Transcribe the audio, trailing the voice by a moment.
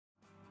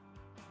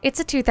It's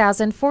a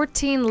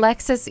 2014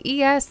 Lexus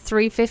ES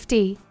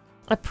 350.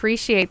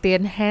 Appreciate the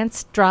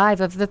enhanced drive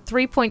of the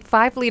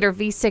 3.5-liter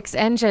V6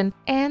 engine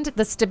and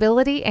the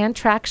stability and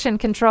traction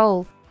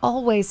control.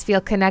 Always feel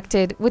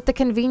connected with the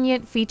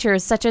convenient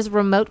features such as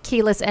remote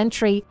keyless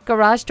entry,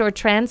 garage door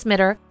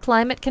transmitter,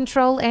 climate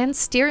control, and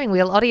steering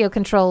wheel audio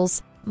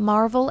controls.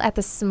 Marvel at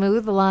the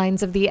smooth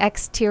lines of the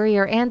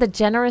exterior and the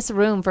generous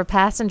room for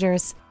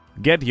passengers.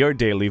 Get your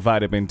daily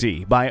vitamin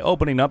D by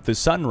opening up the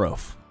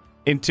sunroof.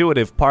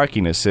 Intuitive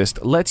Parking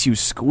Assist lets you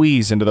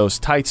squeeze into those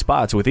tight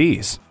spots with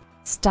ease.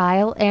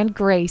 Style and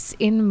grace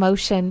in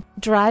motion.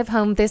 Drive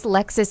home this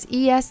Lexus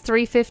ES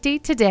 350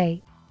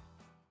 today.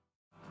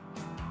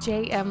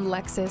 JM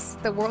Lexus,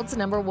 the world's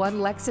 #1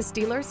 Lexus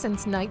dealer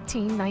since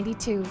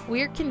 1992.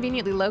 We're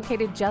conveniently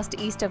located just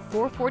east of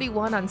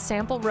 441 on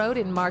Sample Road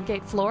in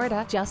Margate,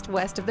 Florida, just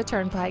west of the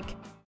Turnpike.